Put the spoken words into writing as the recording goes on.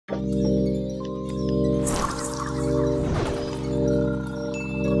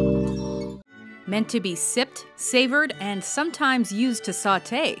Meant to be sipped, savored, and sometimes used to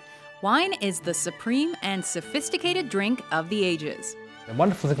sauté, wine is the supreme and sophisticated drink of the ages. The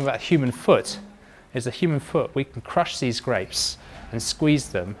wonderful thing about a human foot is a human foot, we can crush these grapes and squeeze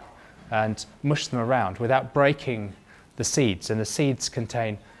them and mush them around without breaking the seeds. And the seeds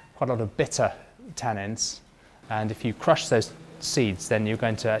contain quite a lot of bitter tannins. And if you crush those seeds, then you're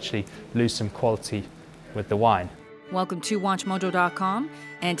going to actually lose some quality with the wine. Welcome to WatchMojo.com,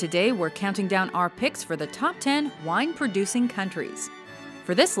 and today we're counting down our picks for the top 10 wine-producing countries.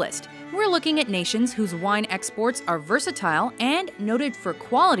 For this list, we're looking at nations whose wine exports are versatile and noted for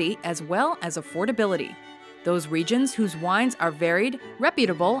quality as well as affordability. Those regions whose wines are varied,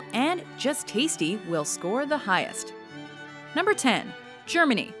 reputable, and just tasty will score the highest. Number 10,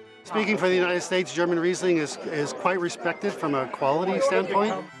 Germany. Speaking for the United States, German Riesling is quite respected from a quality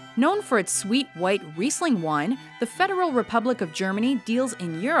standpoint. Known for its sweet white Riesling wine, the Federal Republic of Germany deals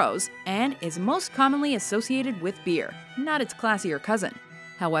in euros and is most commonly associated with beer, not its classier cousin.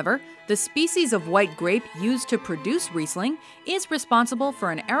 However, the species of white grape used to produce Riesling is responsible for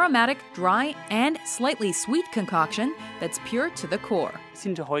an aromatic, dry, and slightly sweet concoction that's pure to the core.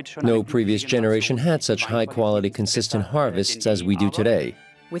 No previous generation had such high-quality, consistent harvests as we do today.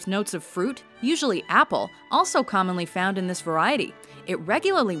 With notes of fruit, usually apple, also commonly found in this variety. It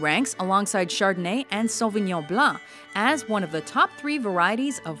regularly ranks alongside Chardonnay and Sauvignon Blanc as one of the top 3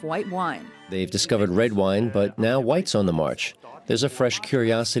 varieties of white wine. They've discovered red wine, but now white's on the march. There's a fresh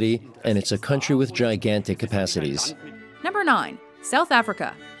curiosity, and it's a country with gigantic capacities. Number 9, South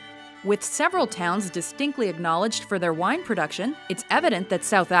Africa. With several towns distinctly acknowledged for their wine production, it's evident that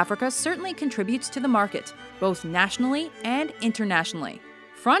South Africa certainly contributes to the market, both nationally and internationally.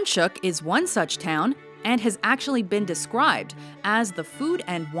 Franschhoek is one such town and has actually been described as the food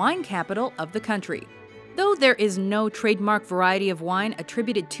and wine capital of the country. Though there is no trademark variety of wine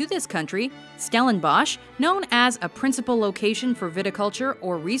attributed to this country, Stellenbosch, known as a principal location for viticulture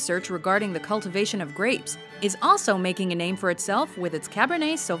or research regarding the cultivation of grapes, is also making a name for itself with its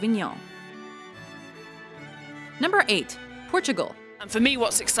Cabernet Sauvignon. Number 8, Portugal. And for me,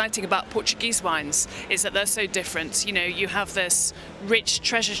 what's exciting about Portuguese wines is that they're so different. You know, you have this rich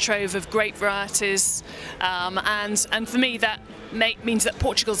treasure trove of grape varieties, and for me that means that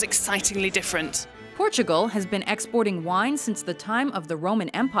Portugal's excitingly different. Portugal has been exporting wine since the time of the Roman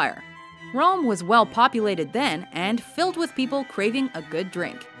Empire. Rome was well populated then and filled with people craving a good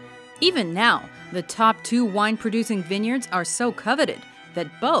drink. Even now, the top 2 wine-producing vineyards are so coveted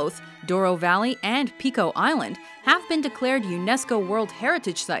that both Douro Valley and Pico Island have been declared UNESCO World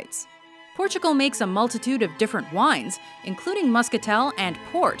Heritage Sites. Portugal makes a multitude of different wines, including muscatel and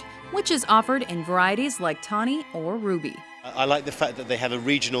port, which is offered in varieties like tawny or ruby. I like the fact that they have a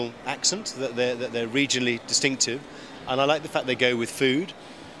regional accent, that they're regionally distinctive, and I like the fact they go with food.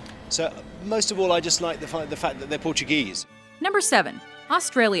 So most of all, I just like the fact that they're Portuguese. Number 7,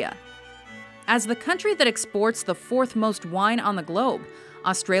 Australia. As the country that exports the 4th most wine on the globe,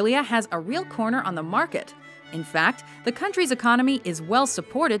 Australia has a real corner on the market. In fact, the country's economy is well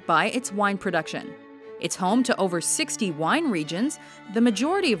supported by its wine production. It's home to over 60 wine regions, the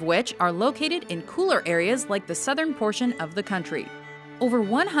majority of which are located in cooler areas like the southern portion of the country. Over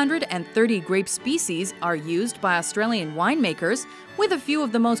 130 grape species are used by Australian winemakers, with a few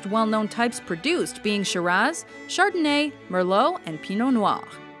of the most well-known types produced being Shiraz, Chardonnay, Merlot, and Pinot Noir.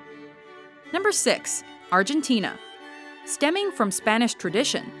 Number 6, Argentina. Stemming from Spanish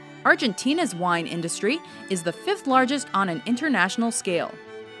tradition, Argentina's wine industry is the 5th largest on an international scale.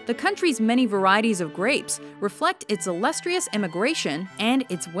 The country's many varieties of grapes reflect its illustrious immigration and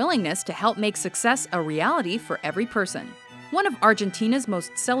its willingness to help make success a reality for every person. One of Argentina's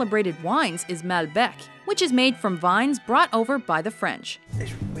most celebrated wines is Malbec, which is made from vines brought over by the French.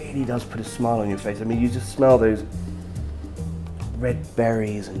 It really does put a smile on your face. I mean, you just smell those red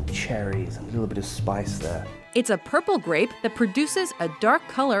berries and cherries and a little bit of spice there. It's a purple grape that produces a dark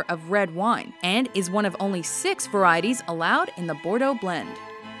color of red wine and is one of only 6 varieties allowed in the Bordeaux blend.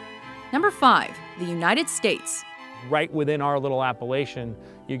 Number 5, the United States. Right within our little appellation,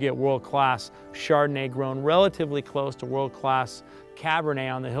 you get world-class Chardonnay grown relatively close to world-class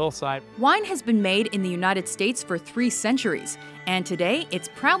Cabernet on the hillside. Wine has been made in the United States for 3 centuries, and today it's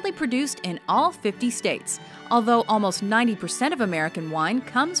proudly produced in all 50 states, although almost 90% of American wine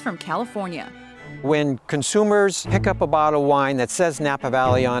comes from California. When consumers pick up a bottle of wine that says Napa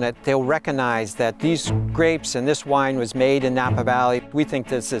Valley on it, they'll recognize that these grapes and this wine was made in Napa Valley. We think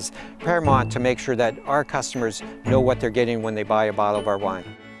this is paramount to make sure that our customers know what they're getting when they buy a bottle of our wine.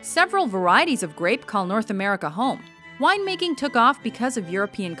 Several varieties of grape call North America home. Winemaking took off because of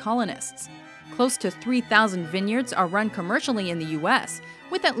European colonists. Close to 3,000 vineyards are run commercially in the U.S.,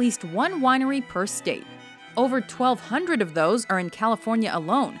 with at least one winery per state. Over 1,200 of those are in California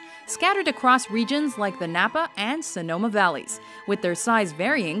alone, scattered across regions like the Napa and Sonoma Valleys, with their size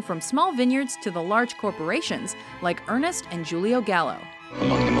varying from small vineyards to the large corporations like Ernest and Julio Gallo.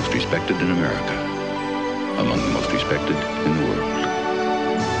 Among the most respected in America, among the most respected in the world.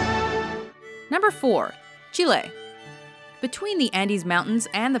 Number 4. Chile. Between the Andes Mountains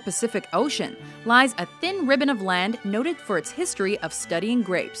and the Pacific Ocean lies a thin ribbon of land noted for its history of studying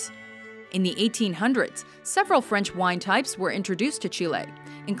grapes. In the 1800s, several French wine types were introduced to Chile,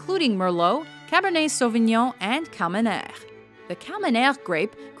 including Merlot, Cabernet Sauvignon, and Carmenère. The Carmenère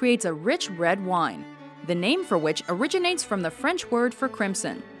grape creates a rich red wine, the name for which originates from the French word for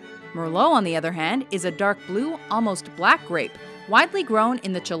crimson. Merlot, on the other hand, is a dark blue, almost black grape, widely grown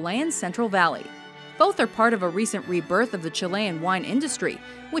in the Chilean Central Valley. Both are part of a recent rebirth of the Chilean wine industry,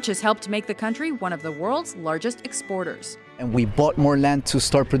 which has helped make the country one of the world's largest exporters. And we bought more land to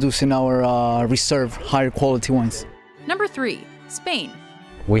start producing our reserve, higher quality wines. Number 3. Spain.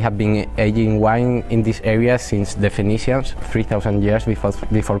 We have been aging wine in this area since the Phoenicians, 3,000 years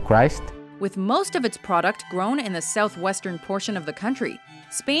before Christ. With most of its product grown in the southwestern portion of the country,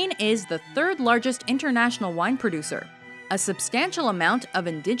 Spain is the third largest international wine producer. A substantial amount of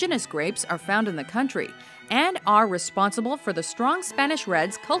indigenous grapes are found in the country and are responsible for the strong Spanish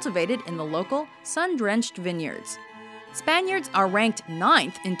reds cultivated in the local, sun-drenched vineyards. Spaniards are ranked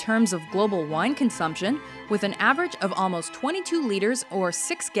 9th in terms of global wine consumption, with an average of almost 22 liters or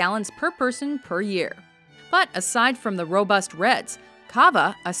 6 gallons per person per year. But aside from the robust reds,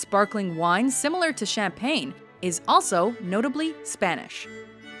 Cava, a sparkling wine similar to champagne, is also notably Spanish.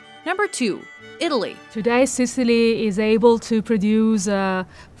 Number 2. Italy. Today, Sicily is able to produce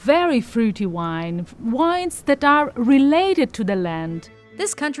very fruity wines that are related to the land.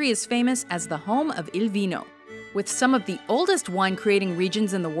 This country is famous as the home of Il Vino, with some of the oldest wine-creating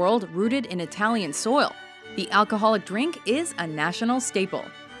regions in the world rooted in Italian soil. The alcoholic drink is a national staple.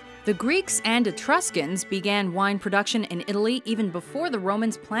 The Greeks and Etruscans began wine production in Italy even before the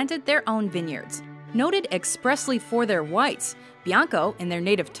Romans planted their own vineyards. Noted expressly for their whites, Bianco in their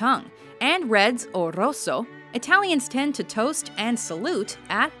native tongue, and reds, or rosso, Italians tend to toast and salute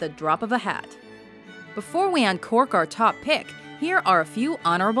at the drop of a hat. Before we uncork our top pick, here are a few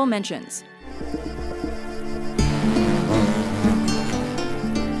honorable mentions.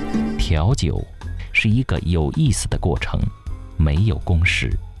 调酒是一个有意思的过程，没有公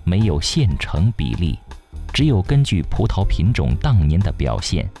式，没有现成比例，只有根据葡萄品种当年的表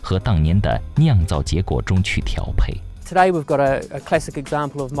现和当年的酿造结果中去调配。 Today we've got a classic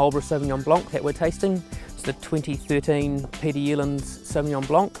example of Marlborough Sauvignon Blanc that we're tasting. It's the 2013 Peter Yealand's Sauvignon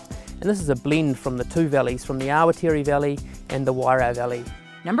Blanc, and this is a blend from the two valleys, from the Awatiri Valley and the Wairau Valley.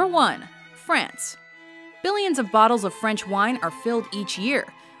 Number 1. France. Billions of bottles of French wine are filled each year,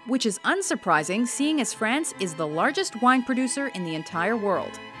 which is unsurprising seeing as France is the largest wine producer in the entire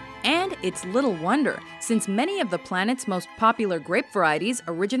world. And it's little wonder, since many of the planet's most popular grape varieties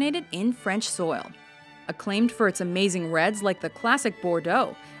originated in French soil. Acclaimed for its amazing reds like the classic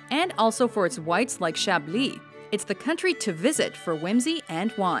Bordeaux, and also for its whites like Chablis, it's the country to visit for whimsy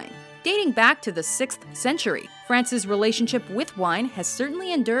and wine. Dating back to the 6th century, France's relationship with wine has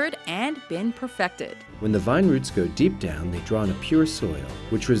certainly endured and been perfected. When the vine roots go deep down, they draw on a pure soil,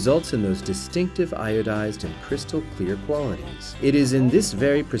 which results in those distinctive iodized and crystal clear qualities. It is in this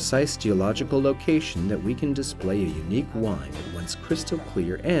very precise geological location that we can display a unique wine at once crystal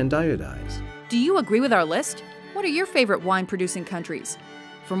clear and iodized. Do you agree with our list? What are your favorite wine-producing countries?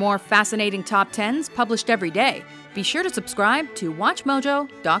 For more fascinating top 10s published every day, be sure to subscribe to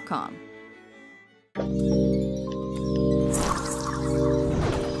WatchMojo.com.